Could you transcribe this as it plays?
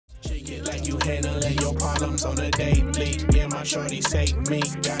like you handling your problems on a daily. Yeah, my shorty say me,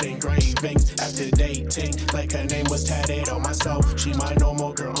 got engravings after dating, like her name was tatted on my soul. She my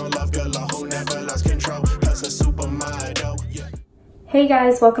normal girl, on love girl, who never lost control, plus a supermodel, yeah. Hey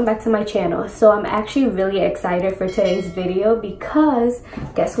guys, welcome back to my channel. So I'm actually really excited for today's video because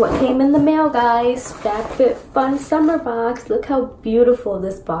guess what came in the mail, guys? FabFitFun summer box. Look how beautiful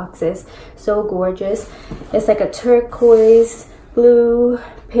this box is. So gorgeous. It's like a turquoise, blue,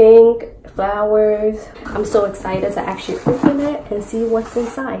 pink, flowers. I'm so excited to actually open it and see what's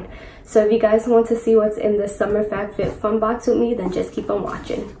inside. So if you guys want to see what's in this summer FabFitFun box with me, then just keep on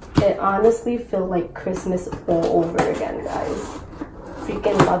watching. It honestly feels like Christmas all over again, guys.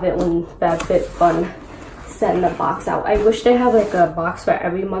 Freaking love it when FabFitFun send a box out. I wish they have like a box for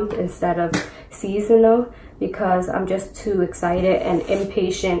every month instead of seasonal, because I'm just too excited and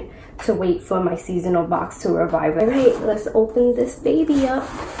impatient to wait for my seasonal box to arrive. All right, let's open this baby up.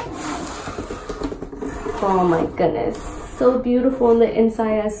 Oh my goodness, so beautiful on the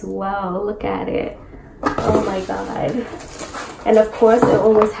inside as well. Look at it. Oh my god. And of course, it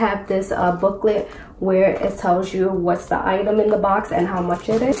always have this booklet where it tells you what's the item in the box and how much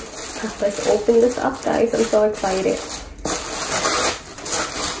it is. Let's open this up, guys. I'm so excited.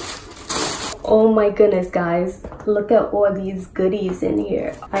 Oh my goodness, guys. Look at all these goodies in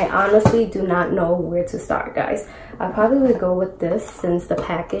here. I honestly do not know where to start, guys. I probably would go with this since the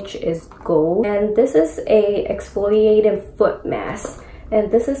package is gold. And this is a exfoliating foot mask.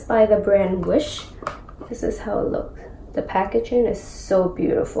 And this is by the brand Wish. This is how it looks. The packaging is so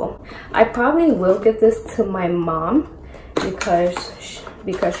beautiful. I probably will give this to my mom because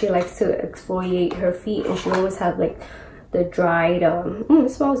she likes to exfoliate her feet, and she always have like the dried it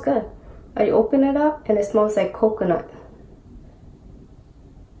smells good. I open it up and it smells like coconut.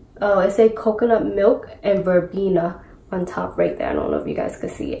 Oh, it says coconut milk and verbena on top right there. I don't know if you guys can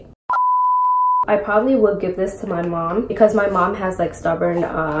see it. I probably will give this to my mom because my mom has like stubborn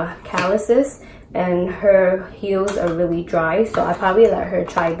calluses and her heels are really dry, so I probably let her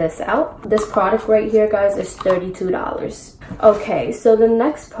try this out. This product right here, guys, is $32. Okay, so the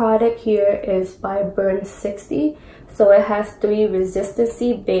next product here is by Burn 60. So it has 3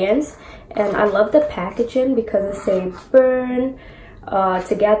 resistancy bands, and I love the packaging because it says burn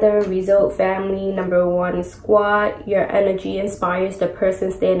together, result family, #1 squat, your energy inspires the person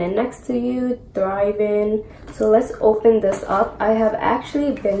standing next to you, thriving. So let's open this up. I have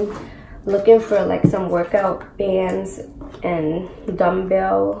actually been looking for like some workout bands and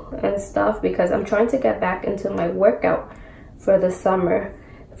dumbbell and stuff because I'm trying to get back into my workout for the summer.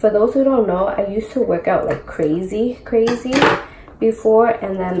 For those who don't know, I used to work out like crazy before,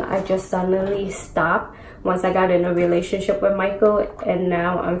 and then I just suddenly stopped once I got in a relationship with Michael, and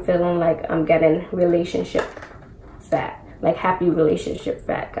now I'm feeling like I'm getting relationship fat, like happy relationship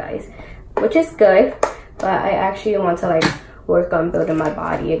fat, guys, which is good, but I actually want to like work on building my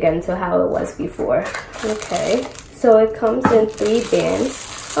body again to how it was before. Okay, so it comes in 3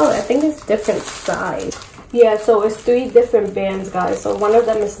 bands. Oh, I think it's different size. Yeah, so it's 3 different bands, guys. So one of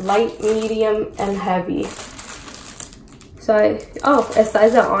them is light, medium, and heavy. So it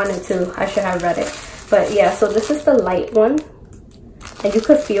says it on it too. I should have read it. But yeah, so this is the light one. And you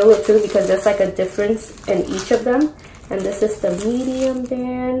could feel it too because there's like a difference in each of them. And this is the medium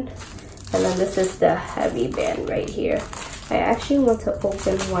band. And then this is the heavy band right here. I actually want to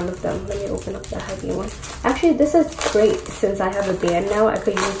open one of them. Let me open up the heavy one. Actually, this is great since I have a band now. I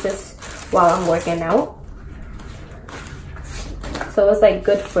could use this while I'm working out. So it's like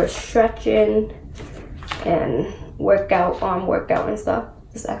good for stretching and workout and stuff.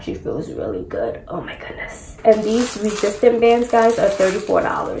 This actually feels really good. Oh my goodness. And these resistant bands, guys, are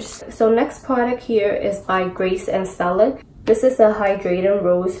 $34. So next product here is by Grace and Stella. This is a hydrating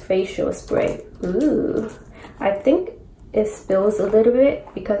rose facial spray. Ooh, I think it spills a little bit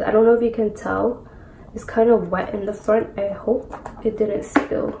because I don't know if you can tell. It's kind of wet in the front. I hope it didn't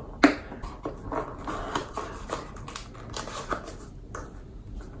spill.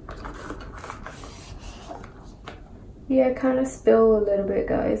 Yeah, it kind of spilled a little bit,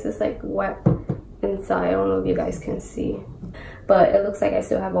 guys. It's like wet inside. I don't know if you guys can see, but it looks like I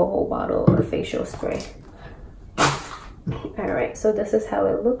still have a whole bottle of facial spray. All right, so this is how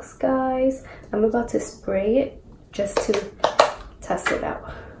it looks, guys. I'm about to spray it just to test it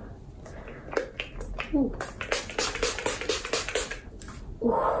out. Ooh.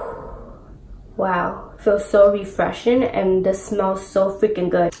 Ooh. Wow, feels so refreshing, and this smells so freaking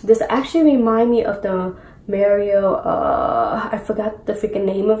good. This actually reminds me of the Mario, I forgot the freaking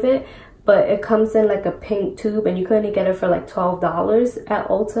name of it, but it comes in like a pink tube, and you can only get it for like $12 at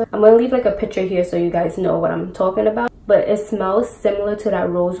Ulta. I'm gonna leave like a picture here so you guys know what I'm talking about. but it smells similar to that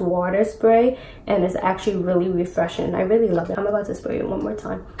rose water spray, and it's actually really refreshing. I really love it. I'm about to spray it one more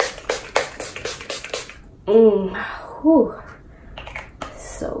time. Whew.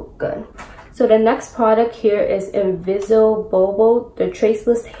 So good. So the next product here is Inviso Bobo, the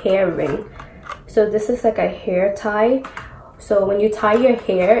traceless hair ring. So this is like a hair tie. So when you tie your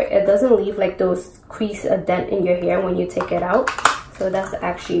hair, it doesn't leave like those crease, a dent in your hair when you take it out. So that's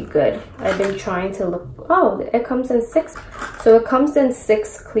actually good. I've been trying to look. Oh, it comes in 6. So it comes in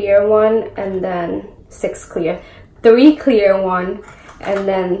 6 clear one, and then 6 clear, 3 clear one, and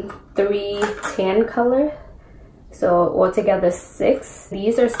then 3 tan color. So altogether 6.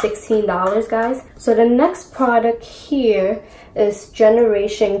 These are $16, guys. So the next product here is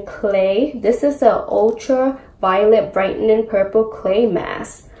Generation Clay. This is the Ultra Violet Brightening Purple Clay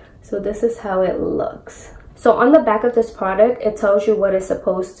Mask. So this is how it looks. So on the back of this product, it tells you what it's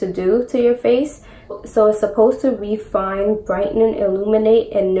supposed to do to your face. So it's supposed to refine, brighten,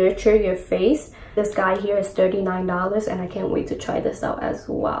 illuminate, and nurture your face. This guy here is $39, and I can't wait to try this out as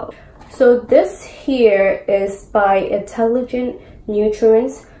well. So this here is by Intelligent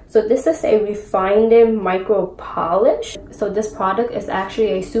Nutrients. So this is a refined micro polish. So this product is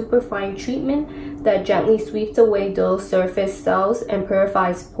actually a super fine treatment that gently sweeps away dull surface cells and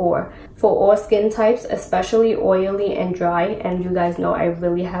purifies pore for all skin types, especially oily and dry. And you guys know I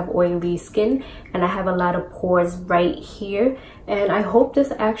really have oily skin, and I have a lot of pores right here, and I hope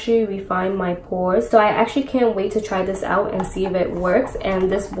this actually refine my pores. So I actually can't wait to try this out and see if it works. And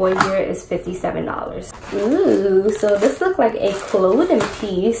this boy here is $57. Ooh, so this looks like a clothing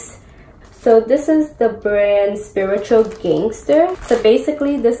piece. So this is the brand Spiritual Gangster. So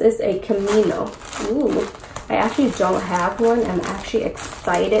basically this is a Camino. Ooh, I actually don't have one. I'm actually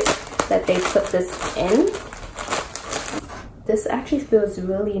excited that they put this in. This actually feels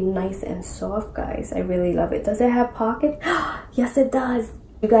really nice and soft, guys. I really love it. Does it have pockets? Yes, it does.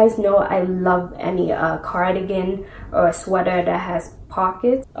 You guys know I love any cardigan or a sweater that has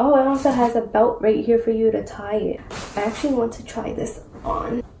pockets. Oh, it also has a belt right here for you to tie it. I actually want to try this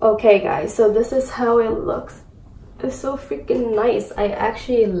on. Okay, guys, so this is how it looks. It's so freaking nice. I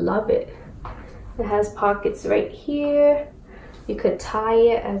actually love it. It has pockets right here. You could tie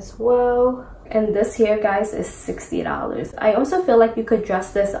it as well. And this here, guys, is $60. I also feel like you could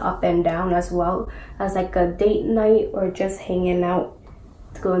dress this up and down as well as like a date night or just hanging out,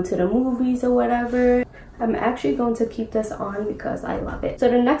 going to the movies or whatever. I'm actually going to keep this on because I love it. So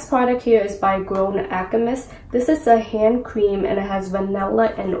the next product here is by Grown Alchemist. This is a hand cream, and it has vanilla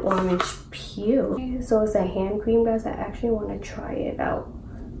and orange peel. So it's a hand cream, guys. I actually want to try it out.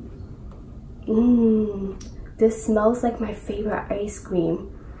 This smells like my favorite ice cream,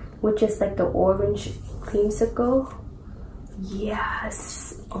 which is like the orange creamsicle.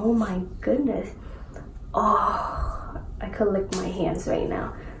 Yes. Oh my goodness. Oh, I could lick my hands right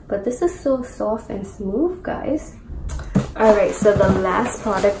now. But this is so soft and smooth, guys. Alright, so the last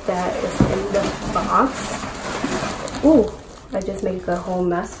product that is in the box. Ooh, I just made a whole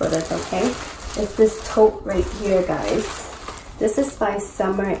mess, but it's okay. It's this tote right here, guys. This is by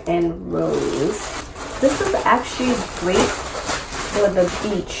Summer and Rose. This is actually great for the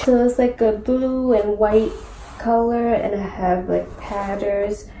beach. So it's like a blue and white color, and I have like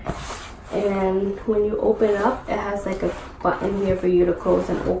patterns. And when you open up, it has like a button here for you to close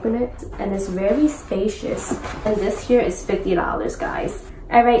and open it, and it's very spacious. And this here is $50, guys.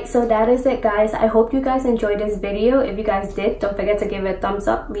 Alright, so that is it, guys. I hope you guys enjoyed this video. If you guys did, don't forget to give it a thumbs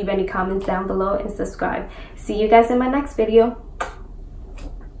up, leave any comments down below, and subscribe. See you guys in my next video.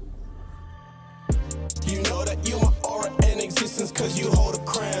 You know that you my aura in existence, cause you hold a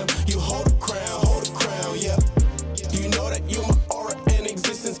crown, you hold a